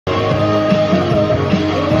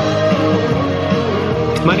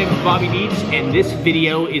My name is Bobby Dietz, and this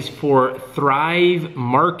video is for Thrive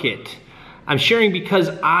Market. I'm sharing because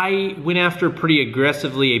I went after pretty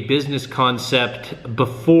aggressively a business concept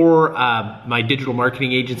before my digital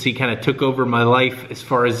marketing agency kind of took over my life as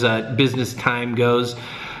far as business time goes.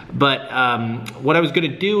 But what I was going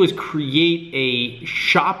to do is create a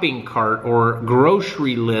shopping cart or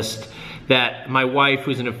grocery list that my wife,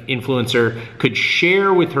 who's an influencer, could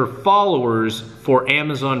share with her followers for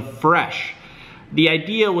Amazon Fresh. The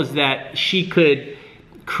idea was that she could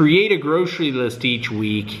create a grocery list each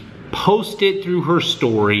week, post it through her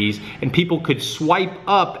stories, and people could swipe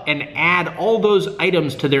up and add all those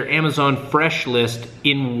items to their Amazon Fresh list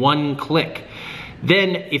in one click.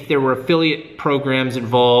 Then if there were affiliate programs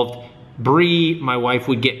involved, Bree, my wife,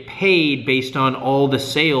 would get paid based on all the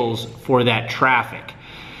sales for that traffic.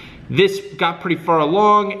 This got pretty far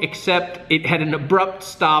along, except it had an abrupt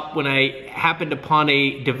stop when I happened upon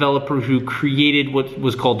a developer who created what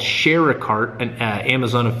was called Share a Cart, an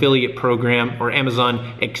Amazon affiliate program or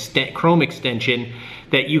Amazon Chrome extension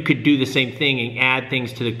that you could do the same thing and add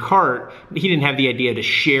things to the cart. He didn't have the idea to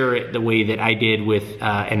share it the way that I did with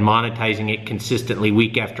and monetizing it consistently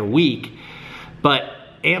week after week. But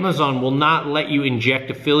Amazon will not let you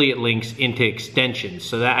inject affiliate links into extensions.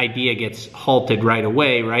 So that idea gets halted right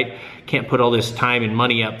away, right? Can't put all this time and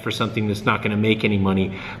money up for something that's not gonna make any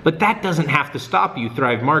money. But that doesn't have to stop you,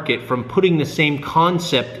 Thrive Market, from putting the same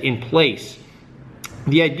concept in place.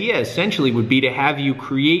 The idea essentially would be to have you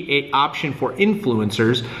create an option for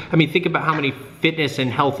influencers. I mean, think about how many fitness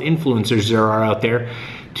and health influencers there are out there,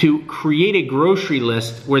 to create a grocery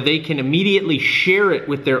list where they can immediately share it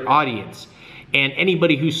with their audience. And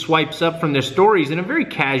anybody who swipes up from their stories in a very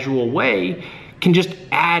casual way can just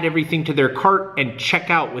add everything to their cart and check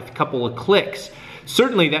out with a couple of clicks.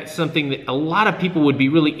 Certainly that's something that a lot of people would be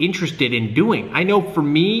really interested in doing. I know for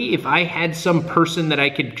me, if I had some person that I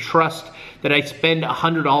could trust that I spend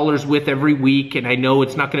 $100 with every week, and I know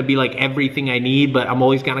it's not gonna be like everything I need, but I'm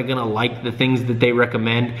always gonna like the things that they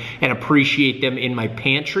recommend and appreciate them in my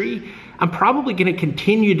pantry, I'm probably gonna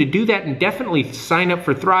continue to do that and definitely sign up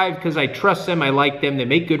for Thrive because I trust them, I like them, they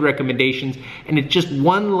make good recommendations, and it's just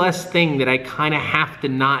one less thing that I kinda have to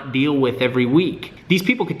not deal with every week. These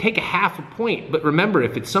people could take a half a point, but remember,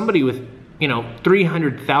 if it's somebody with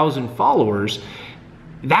 300,000 followers,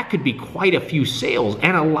 that could be quite a few sales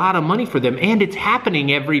and a lot of money for them, and it's happening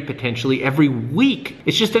potentially every week.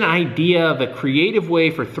 It's just an idea of a creative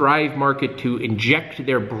way for Thrive Market to inject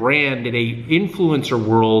their brand in a influencer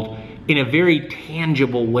world in a very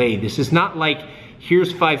tangible way. This is not like,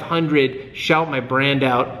 here's 500, shout my brand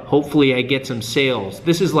out, hopefully I get some sales.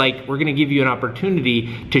 This is like, we're gonna give you an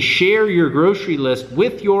opportunity to share your grocery list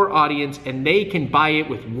with your audience and they can buy it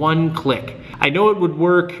with one click. I know it would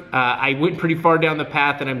work. I went pretty far down the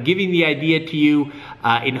path and I'm giving the idea to you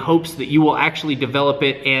in hopes that you will actually develop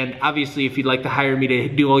it. And obviously if you'd like to hire me to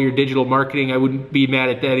do all your digital marketing, I wouldn't be mad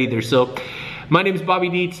at that either. So my name is Bobby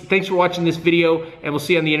Dietz. Thanks for watching this video and we'll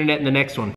see you on the internet in the next one.